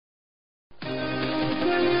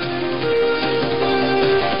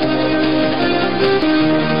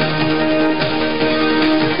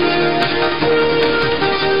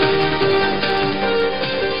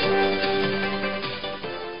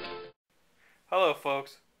Hello,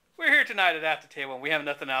 folks. We're here tonight at the table, and we have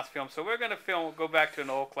nothing else to film, so we're going to go back to an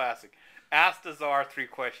old classic. Ask the Czar 3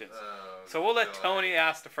 questions. So we'll let Tony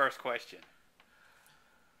ask the first question.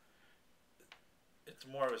 It's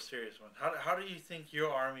more of a serious one. How do you think your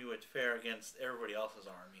army would fare against everybody else's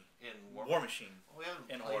army in War Machine? We haven't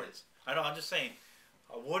in played Hordes. I know. I'm just saying.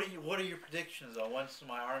 What are your predictions though? Once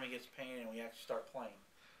my army gets painted and we actually start playing.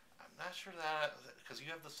 I'm not sure that because you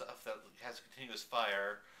have the stuff that has continuous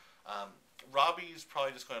fire. Robbie's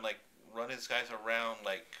probably just going to like run his guys around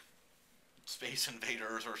like Space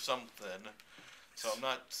Invaders or something. So I'm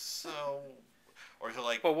not so. Or he'll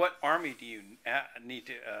like. But what army do you need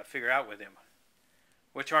to figure out with him?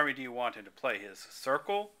 Which army do you want him to play? His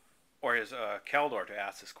Circle or his Keldor to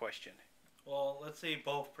ask this question? Well, let's see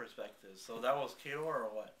both perspectives. So that was Keldor or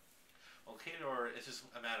what? Well, Keldor, it's just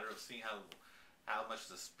a matter of seeing how much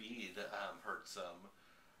the speed hurts them.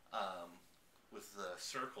 With the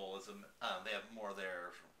Circle, they have more of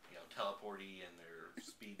their teleporty and their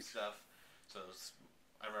speed stuff. So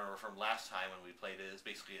I remember from last time when we played it, it's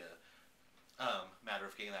basically a matter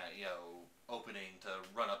of getting that opening to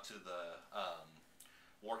run up to the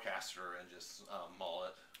Warcaster and just maul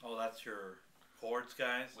it. Oh, that's your Hordes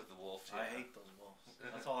guys? With the wolves, yeah. I hate those wolves.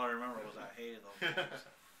 That's all I remember was I hated those wolves.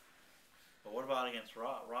 But what about against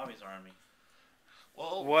Robbie's army?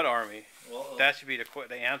 Well, what army? Well, that should be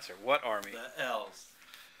the answer. What army? The Elves.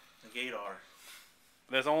 The Gator.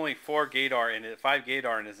 There's only 5 Gator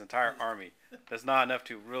in his entire army. That's not enough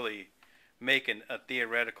to really make a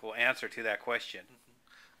theoretical answer to that question.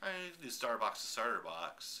 I do starter box to starter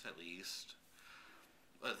box, at least.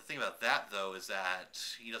 But the thing about that, though, is that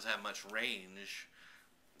he doesn't have much range,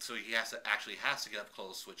 so he has to get up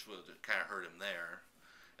close, which would kind of hurt him there.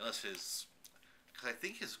 Unless because I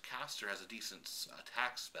think his caster has a decent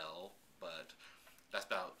attack spell, but that's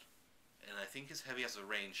about, and I think his heavy has a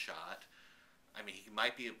range shot. I mean, he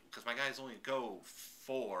might be, because my guys only go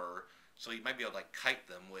 4, so he might be able to like kite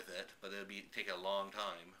them with it, but it'll take a long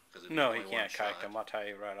time. No, he can't kite them. I'll tell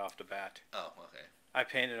you right off the bat. Oh, okay. I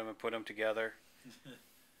painted them and put them together.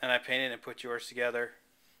 And I painted and put yours together.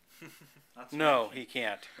 No, he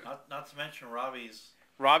can't. Not to mention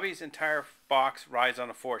Robbie's entire box rides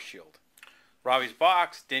on a force shield. Robbie's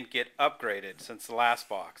box didn't get upgraded since the last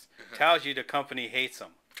box. Tells you the company hates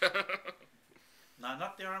him. No,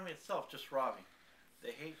 not the army itself, just Robbie.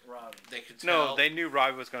 They hate Robbie. They could tell. No, they knew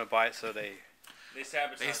Robbie was going to buy it, so they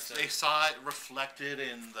sabotaged it. They saw it reflected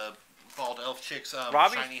in the bald elf chick's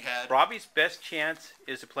shiny head. Robbie's best chance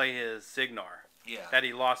is to play his Signar. Yeah. That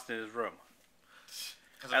he lost in his room.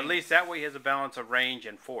 At least that way he has a balance of range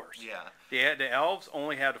and force. Yeah. The elves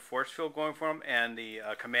only have the force field going for them, and the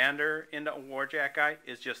commander in the Warjack guy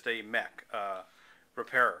is just a mech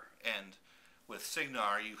repairer. And with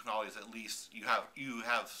Signar, you can always at least you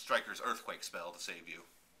have Striker's Earthquake spell to save you.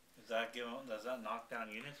 Does that knock down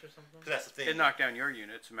units or something? That's the thing. It knocked down your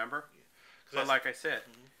units, remember? But like I said,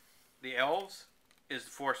 the elves is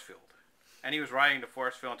the force field, and he was riding the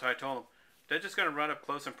force field until I told him. They're just going to run up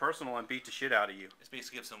close and personal and beat the shit out of you. It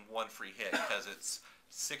basically gives him 1 free hit because it's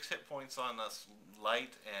 6 hit points on a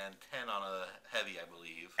light and 10 on a heavy, I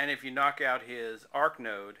believe. And if you knock out his arc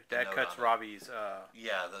node, that cuts Robbie's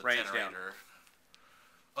the range generator. down.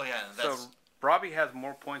 Oh yeah, and that's... So Robbie has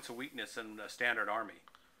more points of weakness than the standard army.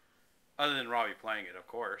 Other than Robbie playing it, of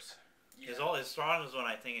course. Yeah. His strongest one,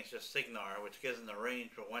 I think, is just Signar, which gives him the range,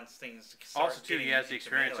 but once things start also, too, he has the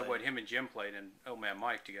experience of what him and Jim played in Old Man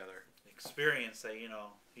Mike together. Experience that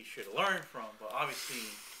he should learn from, but obviously.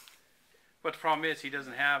 But the problem is he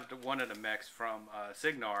doesn't have one of the mechs from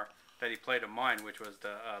Signar that he played of mine, which was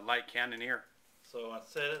the light cannoneer. So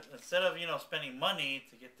instead of spending money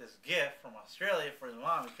to get this gift from Australia for his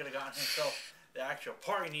mom, he could have gotten himself the actual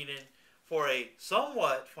part he needed for a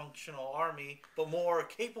somewhat functional army, but more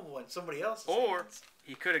capable in somebody else's hands.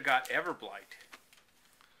 He could have got Everblight.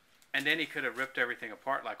 And then he could have ripped everything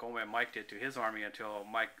apart like Old Man Mike did to his army until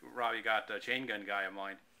Robbie got the chain gun guy of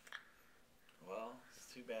mine. Well,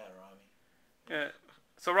 it's too bad, Robbie.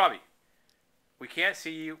 So, Robbie, we can't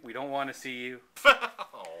see you. We don't want to see you.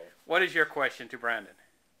 What is your question to Brandon?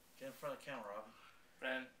 Get in front of the camera, Robbie.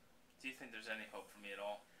 Brandon, do you think there's any hope for me at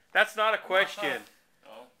all? That's not a question.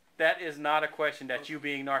 Oh. That is not a question. That's you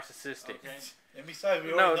being narcissistic. Okay. And besides,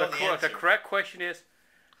 we already know the answer. The correct question is,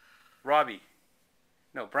 Robbie.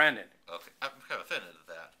 No, Brandon. Okay, I'm kind of fit into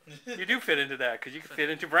that. You do fit into that because you can fit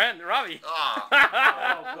into Robbie. Oh,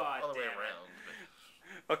 God. All the way around.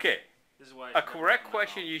 Okay. This is why a correct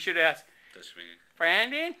question you should ask.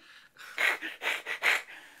 Brandon,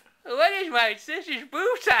 what is my sister's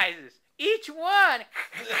boob sizes? Each one.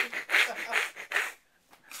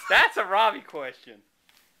 That's a Robbie question.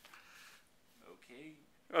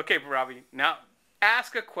 Okay, Robbie. Now,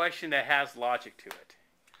 ask a question that has logic to it.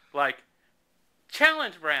 Like,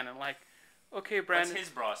 challenge Brandon. Like, okay, Brandon. What's his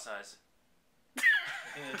bra size?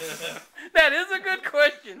 That is a good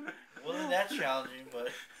question. Wasn't that challenging, but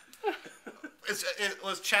It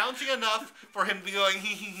was challenging enough for him to be going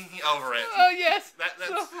over it. Oh, yes. That's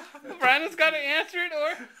So, Brandon's got to answer it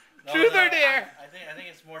or no, truth no, or dare. I think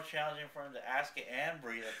it's more challenging for him to ask it and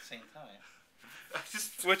breathe at the same time.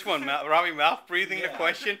 Which one? Robbie mouth breathing the Yeah.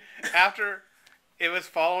 question after it was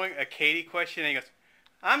following a Katie question, and he goes,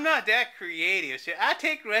 "I'm not that creative, so I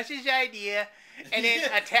take Russ's idea and then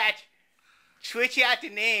switch out the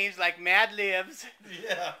names like Mad Libs."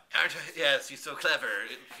 Yeah. Yes, he's so clever.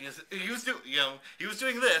 He was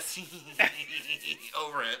doing this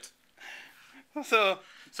over it. So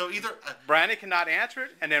either Brandon cannot answer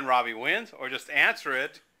it, and then Robbie wins, or just answer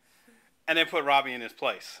it, and then put Robbie in his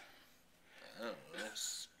place.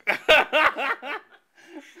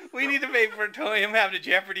 We need to make for him have the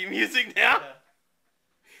Jeopardy music now. Yeah.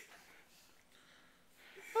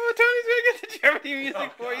 Oh, Tony's gonna get the Jeopardy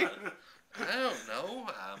music for you. I don't know.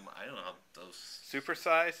 I don't know those.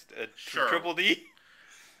 Supersized, Sure. triple D,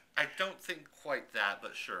 I don't think quite that,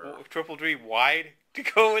 but sure. triple D wide to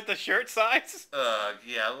go with the shirt size.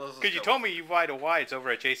 Yeah. Because you told me you buy the wides over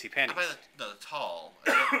at JCPenney's. I buy the tall.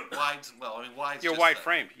 Wide's well. I mean, wide's. You're just wide the-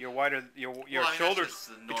 framed. You're wider. Your Well, I mean, that's shoulders just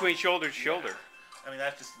the between normal- shoulder to shoulder. I mean,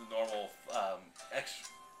 that's just the normal extra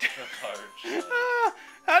large.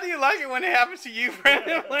 How do you like it when it happens to you,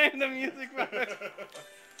 Brandon, playing the music?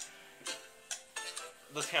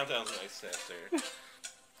 The countdown's a nice answer.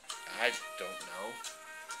 I don't know.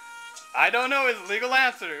 I don't know is a legal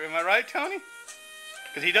answer. Am I right, Tony?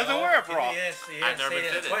 Because he doesn't wear a bra. Yes, I've never say it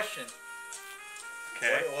in did the it. question.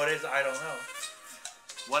 Okay. What is I don't know.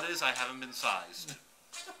 What is I haven't been sized?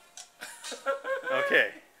 Okay.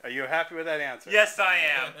 Are you happy with that answer? Yes, I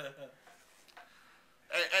am.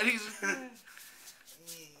 And he's.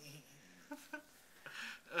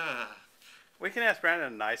 We can ask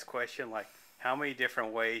Brandon a nice question like, how many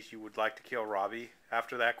different ways you would like to kill Robbie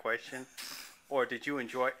after that question? Or did you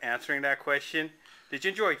enjoy answering that question? Did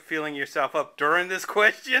you enjoy feeling yourself up during this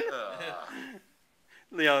question?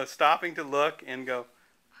 Stopping to look and go,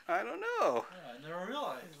 I don't know. Yeah, I never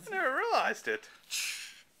realized. I never realized it.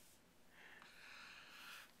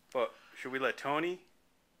 But should we let Tony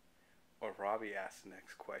or Robbie ask the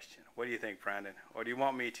next question? What do you think, Brandon? Or do you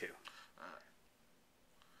want me to?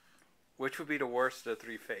 Which would be the worst of the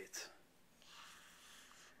three fates?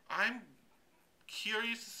 I'm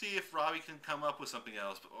curious to see if Robbie can come up with something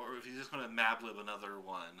else, or if he's just going to mablib another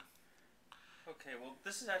one. Okay, well,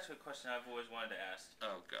 this is actually a question I've always wanted to ask.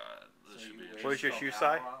 Oh God, this should be. Where's your shoe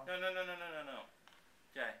size? No.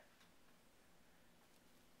 Okay.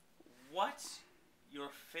 What's your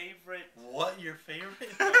favorite? What your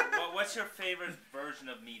favorite? What's your favorite version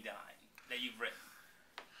of me dying that you've written?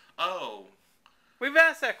 Oh, We've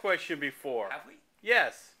asked that question before. Have we?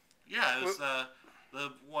 Yes. yeah, it was the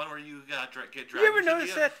one where you get dragged. You ever into the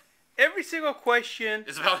notice that every single question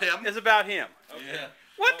It's about him. is about him? Okay. Yeah.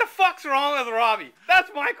 What the fuck's wrong with Robbie?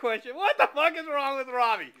 That's my question. What the fuck is wrong with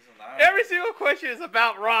Robbie? He's an Every single question is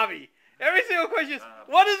about Robbie. Every single question is,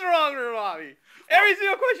 what is wrong with Robbie? Every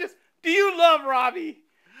single question is, do you love Robbie?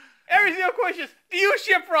 Every single question is, do you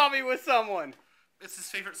ship Robbie with someone? It's his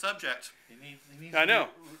favorite subject. He needs I know.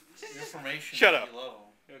 information. Shut that up. You love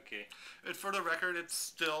him. Okay. And for the record, it's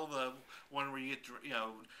still the one where you get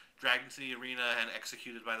dragged into the arena and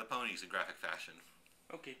executed by the ponies in graphic fashion.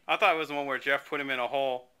 Okay. I thought it was the one where Jeff put him in a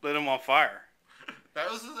hole, lit him on fire. That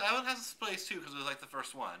one has its place too because it was like the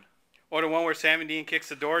first one. Or the one where Sam and Dean kicks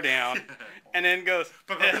the door down and then goes,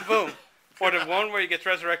 boom. Or the one where he gets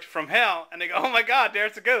resurrected from hell and they go, oh my God,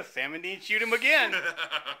 there's a ghost. Sam and Dean shoot him again.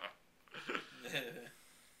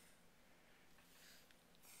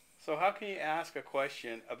 So how can you ask a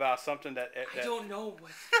question about something that I don't know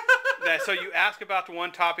what. so you ask about the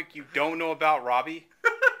one topic you don't know about Robbie?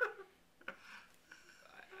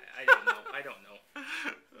 I don't know. I don't know.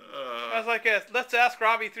 I was like, let's ask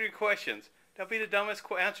Robbie 3 questions. They'll be the dumbest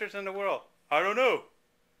answers in the world. I don't know.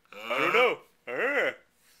 I don't know.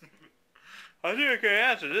 I think I can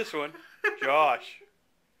answer this one. Josh.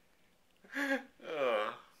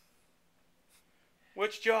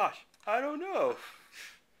 Which Josh? I don't know.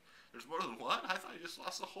 There's more than one? I thought he just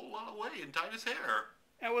lost a whole lot of weight and dyed his hair.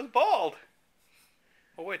 And was bald.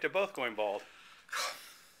 Oh wait, they're both going bald.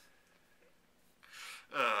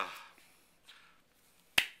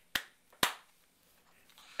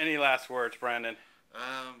 Any last words, Brandon?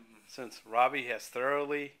 Since Robbie has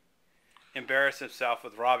thoroughly embarrassed himself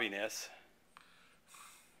with Robbiness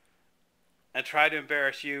and tried to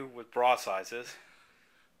embarrass you with bra sizes.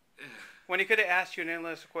 when he could have asked you an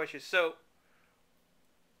endless question. So,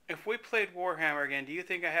 if we played Warhammer again, do you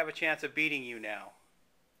think I have a chance of beating you now?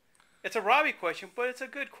 It's a Robbie question, but it's a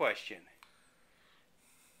good question.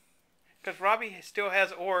 Because Robbie still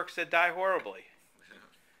has orcs that die horribly.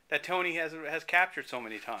 That Tony has captured so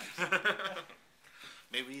many times.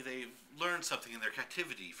 Maybe they learned something in their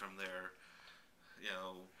captivity from their,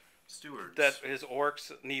 stewards. That his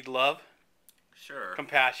orcs need love. Sure.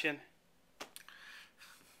 Compassion.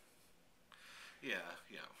 Yeah.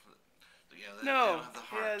 They No. don't have the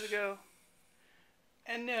heart. Go.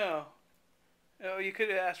 And no. Oh, you could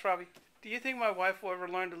have asked Robbie, do you think my wife will ever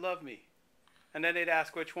learn to love me? And then they'd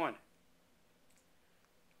ask which one.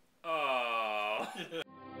 Oh.